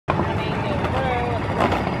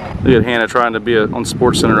Look at Hannah trying to be on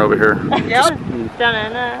Sports Center over here.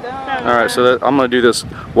 Alright, so I'm going to do this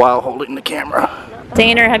while holding the camera.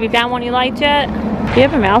 Tanner, have you found one you liked yet? Do you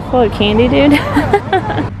have a mouthful of candy, dude?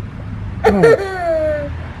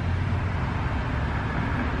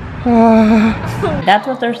 That's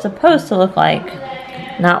what they're supposed to look like.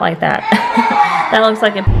 Not like that. That looks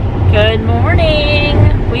like a... Good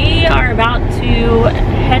morning. We are about to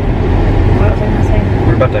head... What was I going to say?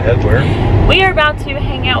 We're about to head where? We are about to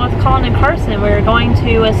hang out with Colin and Carson. We're going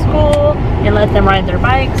to a school and let them ride their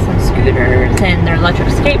bikes and scooters and their electric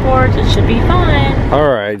skateboards. It should be fun.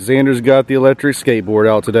 Alright, Xander's got the electric skateboard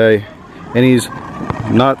out today. And he's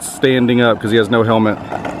not standing up because he has no helmet.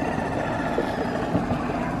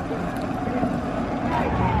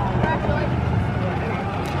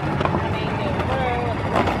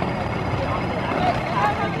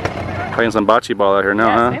 Playing some bocce ball out here now,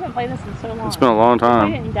 huh? We haven't played this in so long. It's been a long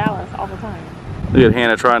time. We play it in Dallas all the time. Look at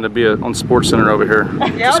Hannah trying to be on Sports Center over here.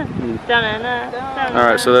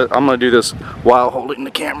 Alright, so I'm going to do this while holding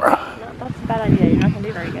the camera. No, that's a bad idea. You're not going to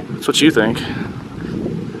do very good. That's what you think.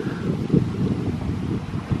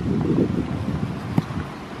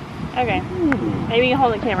 Okay. Maybe you can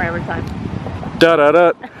hold the camera every time. Da da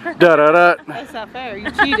da da da da. That's not fair.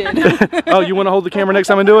 You cheated. Oh, you want to hold the camera next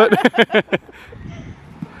time and do it?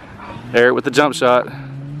 Eric with the jump shot.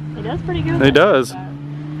 He does pretty good. He does.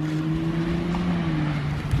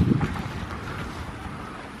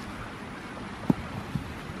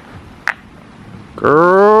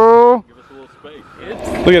 Girl. Give us a little space.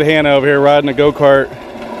 Look at Hannah over here riding a go-kart.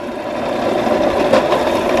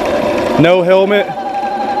 No helmet.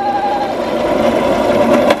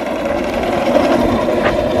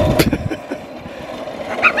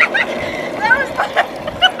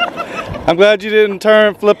 I'm glad you didn't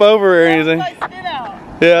flip over or anything.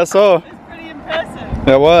 Yeah, I saw. It's pretty impressive.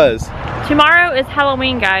 That was. Tomorrow is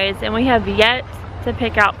Halloween, guys, and we have yet to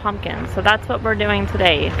pick out pumpkins. So that's what we're doing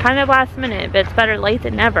today. Kind of last minute, but it's better late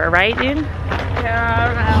than never, right, dude?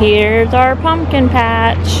 Yeah. Here's our pumpkin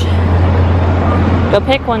patch. Go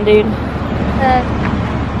pick one, dude.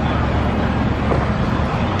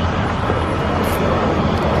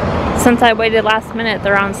 Since I waited last minute,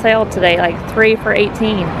 they're on sale today, like 3 for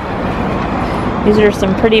 $18. These are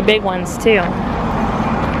some pretty big ones too.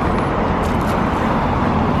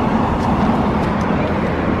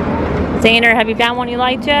 Xander, have you found one you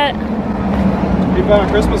liked yet? You found a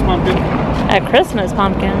Christmas pumpkin. A Christmas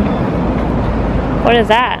pumpkin? What is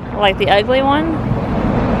that? Like the ugly one?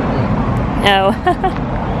 Oh.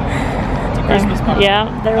 It's a Christmas pumpkin. Yeah,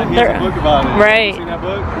 they're a book about it. Right. You seen that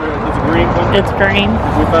book? It's a green pumpkin. It's green.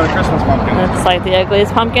 We found a Christmas pumpkin. It's like the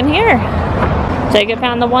ugliest pumpkin here. Jacob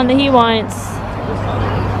found the one that he wants.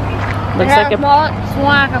 Looks like a... Do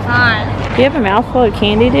you have a mouthful of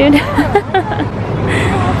candy, dude?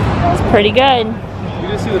 It's pretty good. You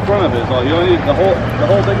just see the front of it. So you only need the whole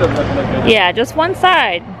thing doesn't look good. Yeah, just one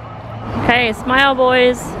side. Okay, smile,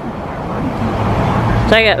 boys.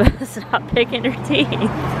 Jacob, stop picking your teeth.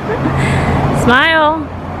 Smile.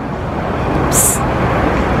 Psst.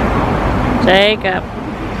 Jacob.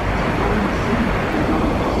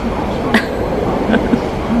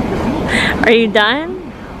 Are you done?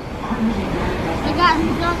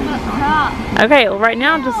 Okay, well right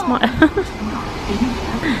now just smile.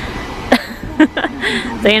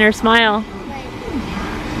 Xander, smile.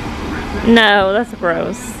 No, that's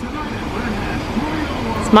gross.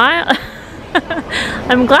 Smile.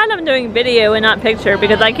 I'm glad I'm doing video and not picture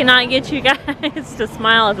because I cannot get you guys to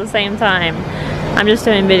smile at the same time. I'm just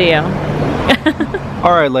doing video.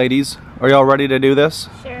 Alright ladies, are y'all ready to do this?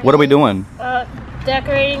 Sure. What are we doing?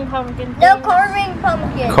 Decorating pumpkins. No, carving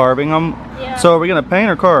pumpkins. Carving them? Yeah. So are we going to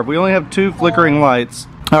paint or carve? We only have 2 flickering lights.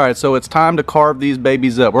 Alright, so it's time to carve these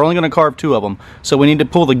babies up. We're only going to carve 2 of them. So we need to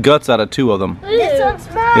pull the guts out of 2 of them. This one's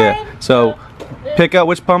mine. Yeah, so pick out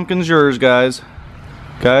which pumpkin's yours, guys.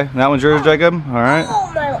 Okay, that one's yours, Jacob? Alright.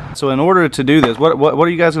 Oh, my. So in order to do this, what are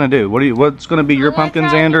you guys going to do? What's going to be your pumpkin,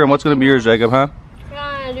 Xander, and what's going to be yours, Jacob, huh?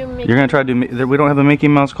 You're going to try to do... We don't have the Mickey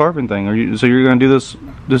Mouse carving thing. So you're going to do this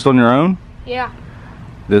just on your own? Yeah.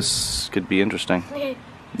 This could be interesting.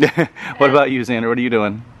 What about you, Xander? What are you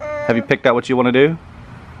doing? Have you picked out what you want to do?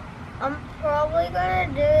 I'm probably gonna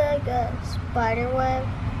do like a spider web.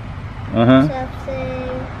 Something.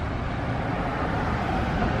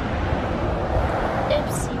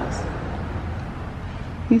 Oopsies.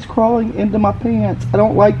 He's crawling into my pants. I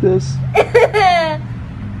don't like this.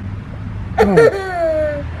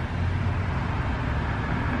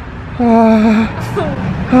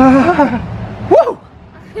 Woo!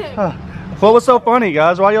 What was so funny,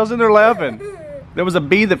 guys? Why y'all in there laughing? There was a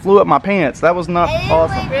bee that flew up my pants. That was not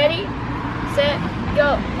awesome. Ready, set,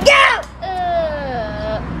 Go. Go!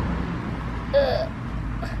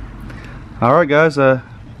 All right, guys.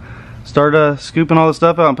 Start scooping all the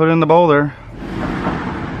stuff out and put it in the bowl there.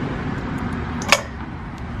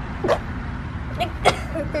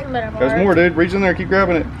 There's more, dude. Reach in there, keep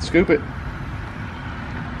grabbing it, scoop it.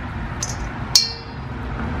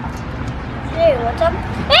 Hey, what's up?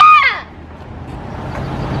 Yeah!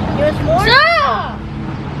 You want some more? Stop!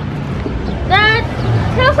 Dad,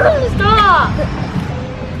 tell him to stop.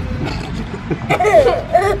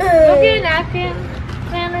 Go get a napkin,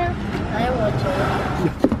 Sandra. I want to.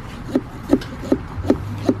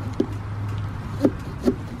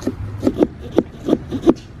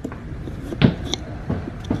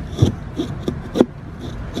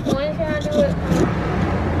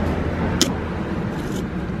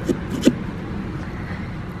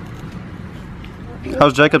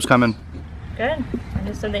 How's Jacob's coming? Good. I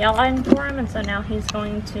just did the outline for him, and so now he's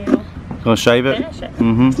going to shave it? Finish it.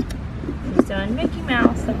 Mm-hmm. He's doing Mickey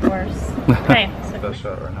Mouse, of course. Okay. So Best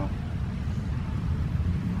shot right now.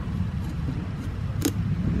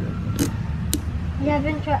 Yeah, I've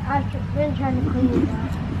been trying to clean it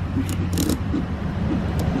up.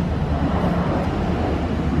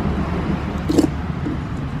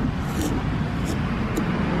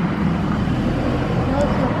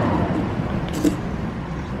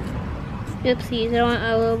 Oopsies, I went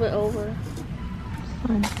a little bit over.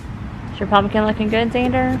 Is your pumpkin looking good,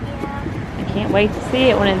 Xander? Yeah. I can't wait to see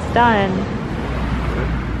it when it's done.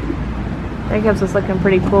 Jacob's is looking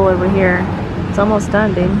pretty cool over here. It's almost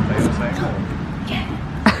done, dude.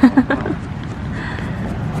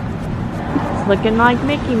 It's looking like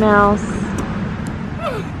Mickey Mouse.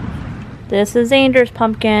 This is Xander's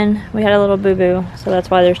pumpkin. We had a little boo-boo, so that's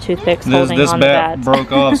why there's toothpicks holding This on the bat bat. broke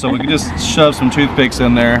off, so we could just shove some toothpicks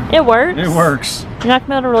in there. It works. It works. You're not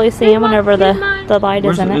gonna be able to really see him whenever the light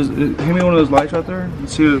is in it. Hand me one of those lights right there.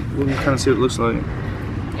 Let's see what, we'll kind of see what it looks like.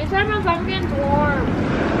 Inside my pumpkin's warm.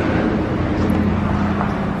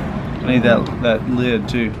 I need that lid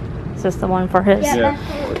too. Is this the one for his? Yeah.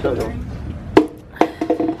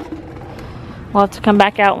 We'll have to come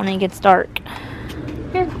back out when it gets dark.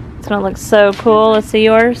 It's gonna look so cool. Let's see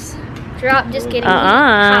yours. Drop, just kidding.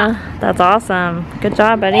 That's awesome. Good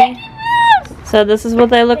job, buddy. So this is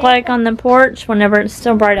what they look like on the porch whenever it's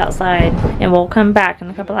still bright outside. And we'll come back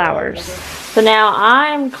in a couple hours. So now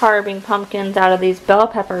I'm carving pumpkins out of these bell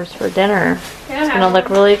peppers for dinner. It's gonna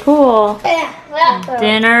look really cool.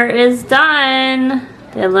 Dinner is done.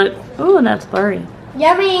 They look, ooh, that's blurry.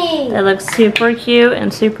 Yummy! They look super cute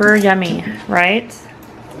and super yummy, right?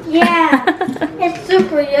 Yeah, it's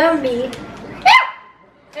super yummy.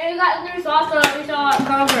 Hey, you got new salsa. We saw it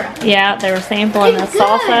cover. Yeah, they were sampling the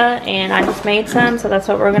salsa, and I just made some, so that's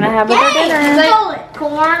what we're gonna have with our dinner. It's like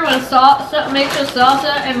corn with salsa, mixed with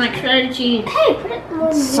salsa, and like shredded cheese. Hey, put it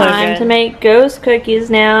more. Time to make ghost cookies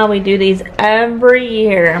now. We do these every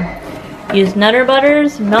year. Use Nutter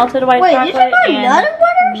Butters, melted white chocolate, and Nutter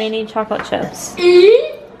Butters? mini chocolate chips.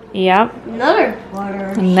 Yep. Nutter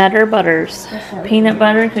Butters. Peanut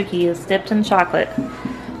butter cookies dipped in chocolate.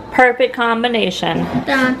 Perfect combination.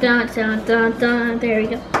 Dun, dun, dun, dun, dun. There we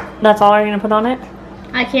go. That's all you're gonna put on it?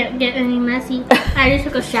 I can't get any messy. I just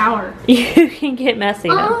took a shower. You can get messy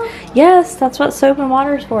though. Yes, that's what soap and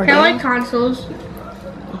water is for. Kind of dude. like tonsils.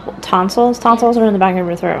 Tonsils? Tonsils are in the back of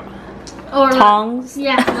your throat. Or Tongs?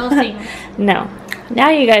 yeah, those things. No. Now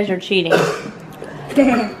you guys are cheating.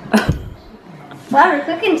 Wow, we're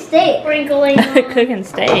cooking steak. Sprinkling. Cooking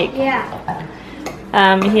steak. Yeah.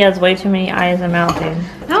 He has way too many eyes and mouth, dude.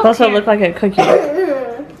 It's supposed to look like a cookie.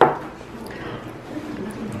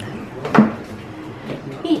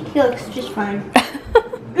 He looks just fine.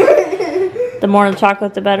 The more the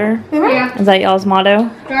chocolate, the better. Yeah. Is that y'all's motto?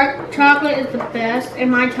 Dark chocolate is the best in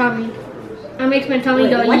my tummy. It makes my tummy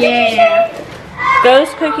go, what did you yeah.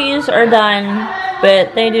 Ghost cookies are done,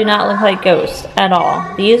 but they do not look like ghosts at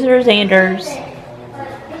all. These are Xander's.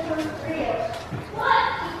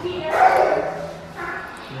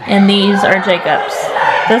 And these are Jacob's.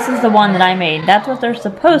 This is the one that I made. That's what they're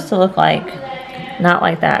supposed to look like. Not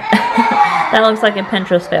like that. That looks like a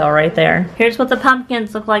Pinterest fail right there. Here's what the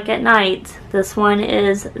pumpkins look like at night. This one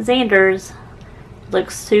is Xander's.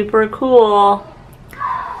 Looks super cool.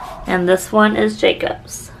 And this one is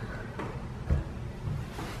Jacob's.